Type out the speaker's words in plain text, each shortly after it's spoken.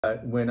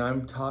When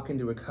I'm talking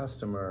to a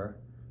customer,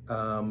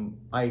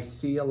 I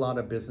see a lot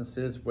of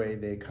businesses where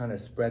they kind of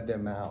spread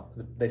them out.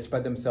 They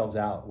spread themselves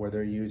out where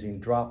they're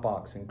using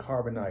Dropbox and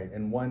Carbonite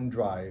and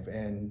OneDrive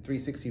and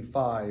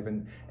 365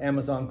 and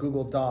Amazon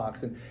Google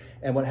Docs.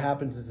 And what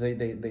happens is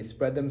they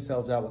spread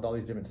themselves out with all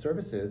these different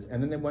services,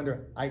 and then they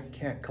wonder, I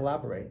can't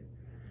collaborate.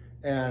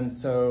 And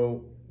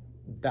so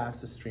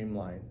that's a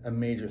streamline, a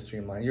major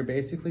streamline. You're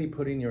basically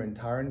putting your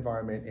entire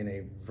environment in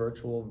a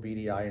virtual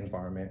VDI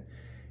environment,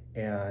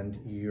 and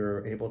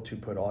you're able to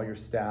put all your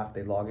staff,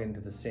 they log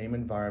into the same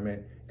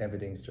environment,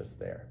 everything's just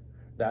there.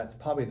 That's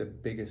probably the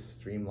biggest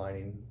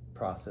streamlining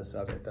process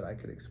of it that I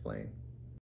could explain.